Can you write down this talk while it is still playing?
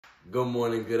Good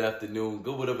morning, good afternoon,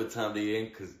 good whatever time they in,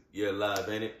 because you're live,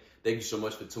 ain't it? Thank you so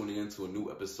much for tuning in to a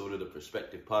new episode of the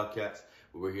Perspective Podcast,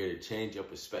 where we're here to change your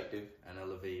perspective. And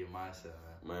elevate your mindset,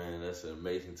 man. Man, that's an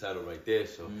amazing title right there.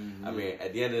 So, I mean,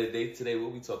 at the end of the day today, what are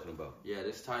we talking about? Yeah,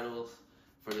 this title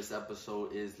for this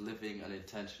episode is Living an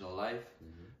Intentional Life.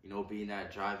 You know, being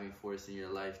that driving force in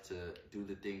your life to do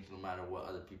the things no matter what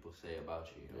other people say about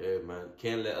you. You know? Yeah, man.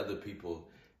 Can't let other people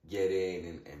get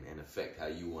in and affect how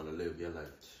you want to live your life.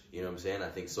 You know what I'm saying? I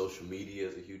think social media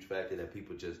is a huge factor that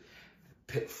people just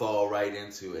fall right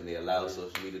into, and they allow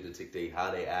social media to dictate how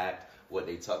they act, what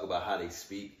they talk about, how they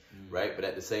speak, right? But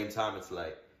at the same time, it's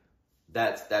like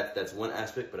that's one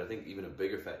aspect, but I think even a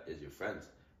bigger factor is your friends.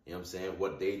 You know what I'm saying?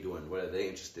 What they doing, what are they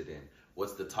interested in?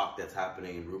 What's the talk that's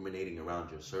happening and ruminating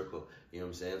around your circle? You know what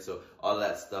I'm saying? So all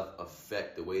that stuff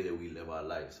affect the way that we live our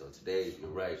life. So today, you're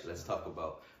right, let's talk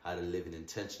about how to live an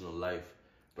intentional life.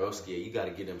 Broski, you got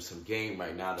to give them some game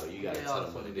right now, though. You got to tell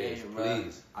them what it is,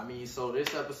 please. I mean, so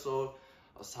this episode,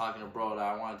 I was talking to bro that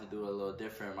I wanted to do a little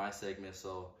different in my segment.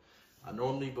 So I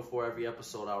normally, before every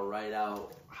episode, I'll write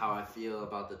out how I feel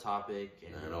about the topic.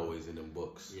 And always in them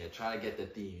books. Yeah, try to get the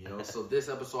theme, you know. So this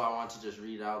episode, I want to just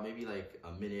read out maybe like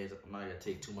a minute. I'm not going to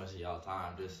take too much of y'all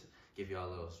time. Just give y'all a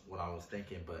little what I was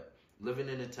thinking. But living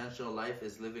an intentional life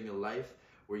is living a life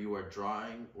where you are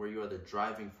the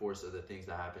driving force of the things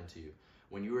that happen to you.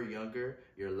 When you are younger,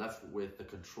 you're left with the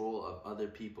control of other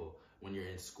people. When you're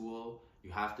in school,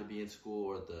 you have to be in school,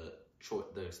 or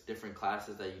the different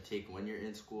classes that you take when you're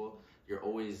in school, you're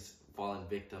always falling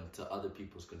victim to other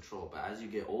people's control. But as you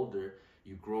get older,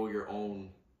 you grow your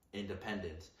own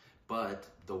independence. But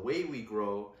the way we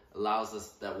grow allows us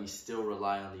that we still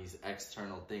rely on these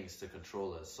external things to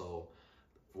control us. So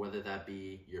whether that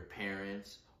be your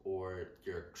parents or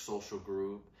your social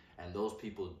group, and those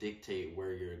people dictate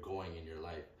where you're going in your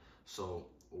life. So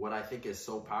what I think is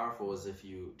so powerful is if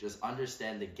you just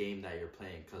understand the game that you're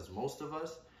playing, because most of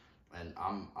us, and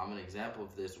I'm an example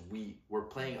of this, we're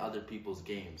playing other people's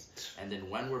games, and then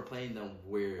when we're playing them,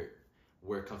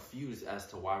 we're confused as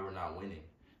to why we're not winning.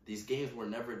 These games were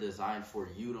never designed for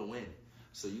you to win.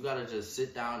 So you got to just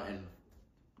sit down and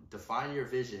define your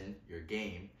vision, your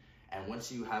game, and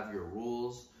once you have your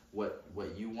rules, what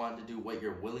you want to do, what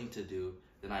you're willing to do,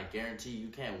 then I guarantee you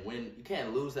can't win. You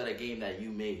can't lose at a game that you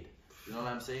made. You know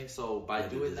what I'm saying? So by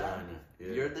doing that,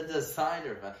 you're the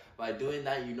designer. By doing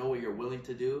that, you know what you're willing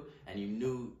to do, and you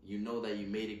know that you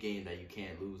made a game that you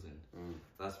can't lose in.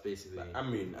 That's basically. I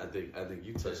mean, I think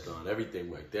you touched on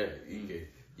everything right there.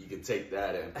 You can take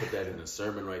that and put that in a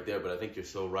sermon right there. But I think you're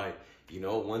so right. You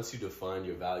know, once you define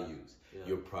your values,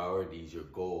 your priorities, your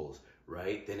goals,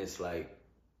 right? Then it's like,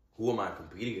 who am I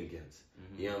competing against?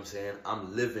 You know what I'm saying?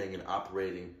 I'm living and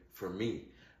operating for me.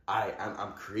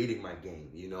 I'm creating my game,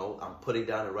 you know? I'm putting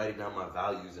down and writing down my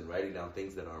values and writing down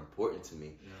things that are important to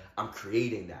me. Yeah. I'm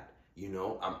creating that, you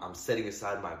know? I'm setting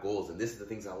aside my goals, and this is the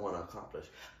things I want to accomplish.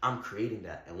 I'm creating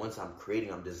that, and once I'm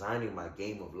creating, I'm designing my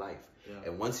game of life. Yeah.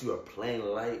 And once you are playing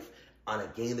life on a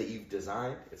game that you've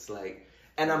designed, it's like,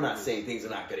 and I'm not saying things are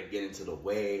not going to get into the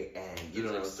way, and you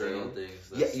know what I'm saying?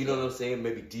 You know what I'm saying?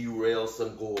 Maybe derail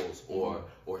some goals or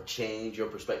change your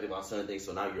perspective on certain things,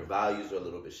 so now your values are a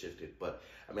little bit shifted. But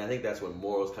I mean, I think that's when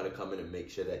morals kind of come in and make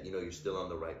sure that, you know, you're still on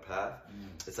the right path.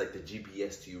 It's like the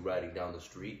GPS to you riding down the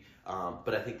street.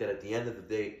 But I think that at the end of the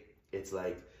day, it's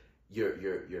like you're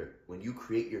when you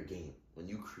create your game, when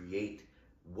you create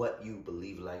what you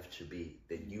believe life should be,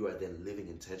 then you are then living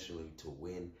intentionally to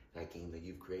win that game that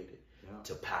you've created.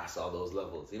 To pass all those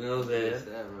levels, you know what I'm saying? It's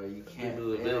that, bro. You can't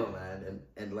fail, man.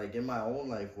 And like in my own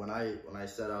life, when I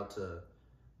set out to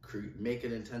make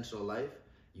an intentional life,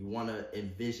 you want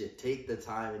to take the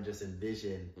time and just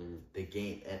envision the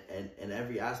game and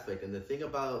every aspect. And the thing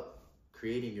about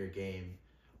creating your game,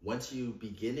 once you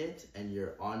begin it and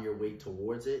you're on your way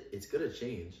towards it, it's gonna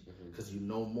change because you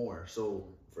know more. So,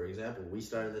 for example, we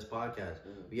started this podcast.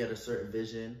 We had a certain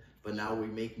vision, but now we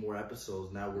make more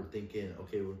episodes. Now we're thinking,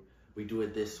 okay, we do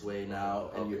it this way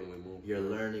now, and you're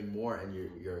learning more, and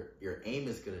your aim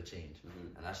is gonna change,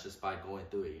 and that's just by going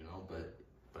through it, you know.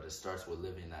 But it starts with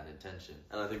living that intention.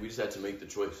 And I think we just had to make the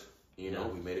choice. You know,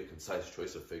 we made a concise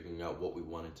choice of figuring out what we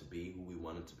wanted to be, who we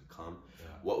wanted to become,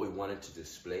 what we wanted to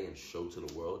display and show to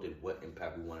the world, and what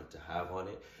impact we wanted to have on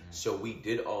it. So we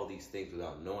did all these things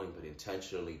without knowing, but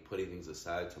intentionally putting things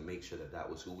aside to make sure that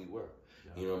was who we were.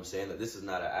 You know what I'm saying? That this is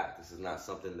not an act. This is not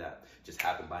something that just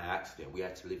happened by accident. We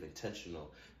had to live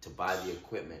intentional, to buy the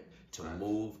equipment, to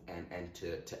move and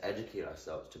to educate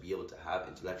ourselves, to be able to have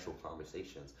intellectual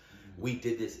conversations. We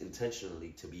did this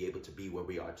intentionally to be able to be where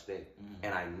we are today.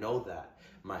 And I know that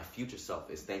my future self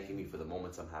is thanking me for the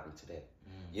moments I'm having today.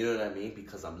 You know what I mean?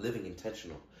 Because I'm living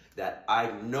intentional. That I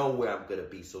know where I'm gonna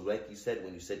be. So like you said,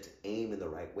 when you said to aim in the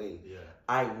right way,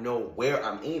 I know where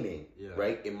I'm aiming,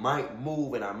 right? It might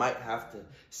move and I might have to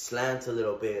slant a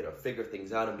little bit or figure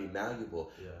things out and be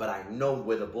malleable, but I know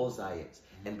where the bullseye is.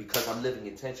 And because I'm living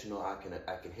intentional, I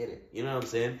can hit it. You know what I'm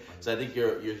saying? So I think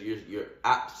you're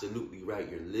absolutely right.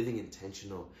 You're living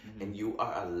intentional, and you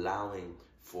are allowing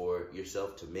for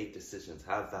yourself to make decisions,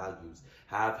 have values,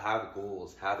 have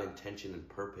goals, have intention and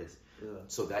purpose,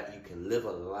 so that you can live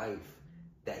a life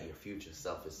that your future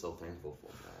self is so thankful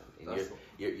for, man. And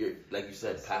you're like you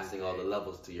said, passing all the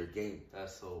levels to your game.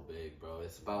 That's so big, bro.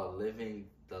 It's about living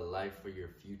the life for your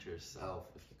future self.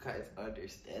 If you guys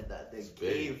understand that, the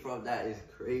game from that is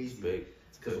crazy. It's big.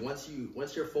 Because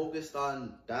once you're focused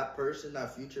on that person,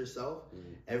 that future self,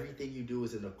 everything you do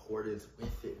is in accordance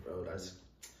with it, bro. That's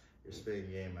you're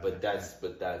spitting game, man. But that's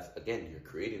again, you're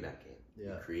creating that game.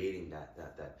 You're creating that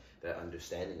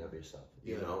understanding of yourself,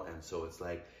 you know. And so it's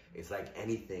like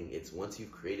anything. It's once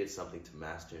you've created something to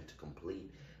master and to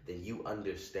complete, then you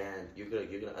understand. You're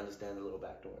gonna understand the little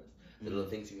back doors, the little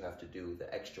things you have to do,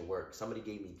 the extra work. Somebody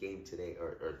gave me game today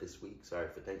or this week. Sorry,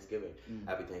 for Thanksgiving.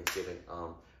 Happy Thanksgiving.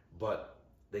 But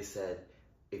they said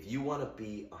if you want to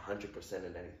be 100%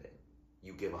 in anything,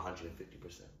 you give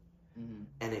 150%.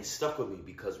 And it stuck with me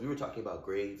because we were talking about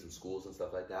grades and schools and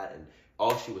stuff like that, and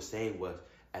all she was saying was,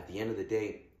 at the end of the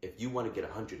day, if you want to get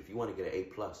 100, if you want to get an A+,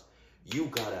 you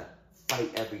gotta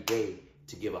fight every day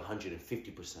to give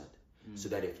 150%. So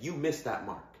that if you miss that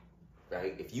mark,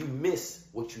 right? If you miss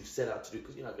what you set out to do,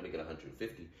 because you're not gonna get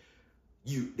 150,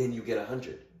 then you get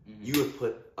 100. You have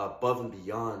put above and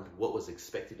beyond what was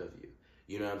expected of you.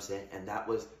 You know what I'm saying? And that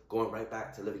was going right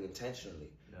back to living intentionally.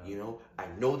 You know, I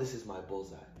know this is my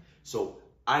bullseye. So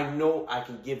I know I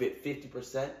can give it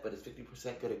 50%, but is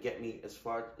 50% gonna get me as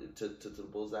far to the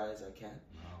bullseye as I can?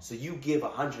 No. So you give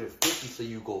 150, so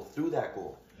you go through that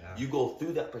goal. You go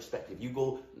through that perspective. You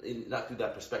go, not through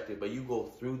that perspective, but you go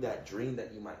through that dream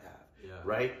that you might have,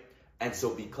 right? And so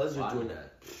because you're doing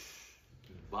that,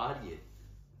 you body it.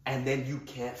 And then you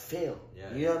can't fail.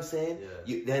 You know what I'm saying?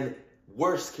 Then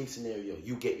worst case scenario,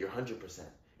 you get your 100%.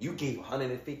 You gave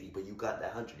 150, but you got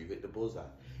that 100. You hit the bullseye.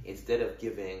 Instead of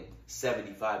giving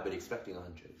 75, but expecting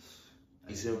 100.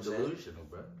 You see what I'm saying? Delusional,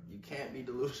 bro. You can't be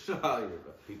delusional out here,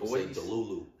 bro. People say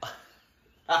Delulu.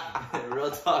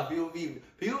 Real talk. People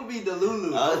be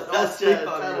Delulu.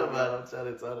 I'm trying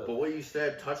to tell them. But what you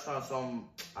said touched on some.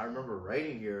 I remember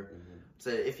writing here.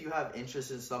 Said if you have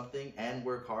interest in something and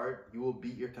work hard, you will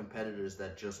beat your competitors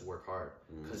that just work hard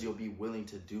because you'll be willing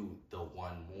to do the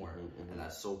one more, and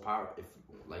that's so powerful. If,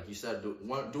 like you said,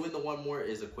 doing the one more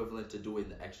is equivalent to doing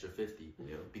the extra 50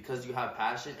 because you have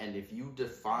passion, and if you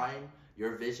define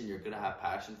your vision, you're gonna have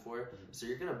passion for it. So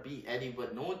you're gonna beat any,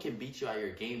 but no one can beat you at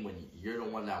your game when you're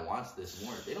the one that wants this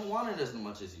more. They don't want it as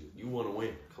much as you. You want to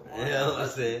win. Come on, you know what I'm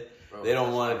saying? Bro, they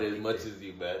don't want it as much as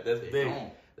you, man. That's big.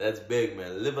 Don't. That's big,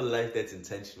 man. Live a life that's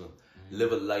intentional.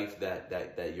 Live a life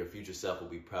that your future self will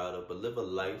be proud of, but live a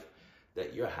life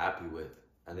that you're happy with.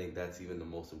 I think that's even the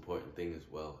most important thing as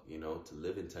well. You know, to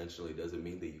live intentionally doesn't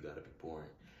mean that you got to be boring.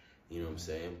 You know what I'm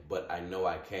saying? But I know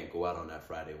I can't go out on that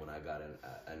Friday when I got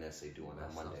an essay due on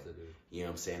that Monday. You know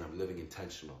what I'm saying? I'm living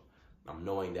intentional. I'm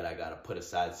knowing that I got to put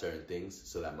aside certain things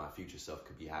so that my future self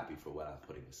could be happy for what I'm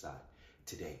putting aside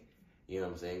today. You know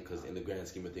what I'm saying? Because in the grand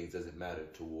scheme of things, it doesn't matter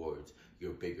towards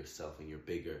your bigger self and your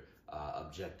bigger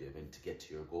objective and to get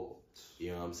to your goal.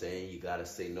 You know what I'm saying? You got to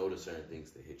say no to certain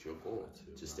things to hit your goal.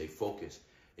 Just stay focused.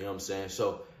 You know what I'm saying?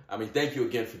 So, I mean, thank you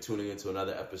again for tuning into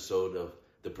another episode of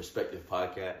the Perspective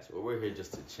Podcast, where we're here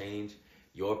just to change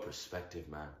your perspective,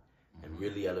 man, and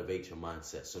really elevate your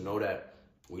mindset. So know that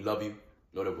we love you,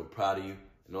 know that we're proud of you,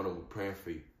 and know that we're praying for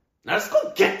you. Now let's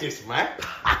go get this, man.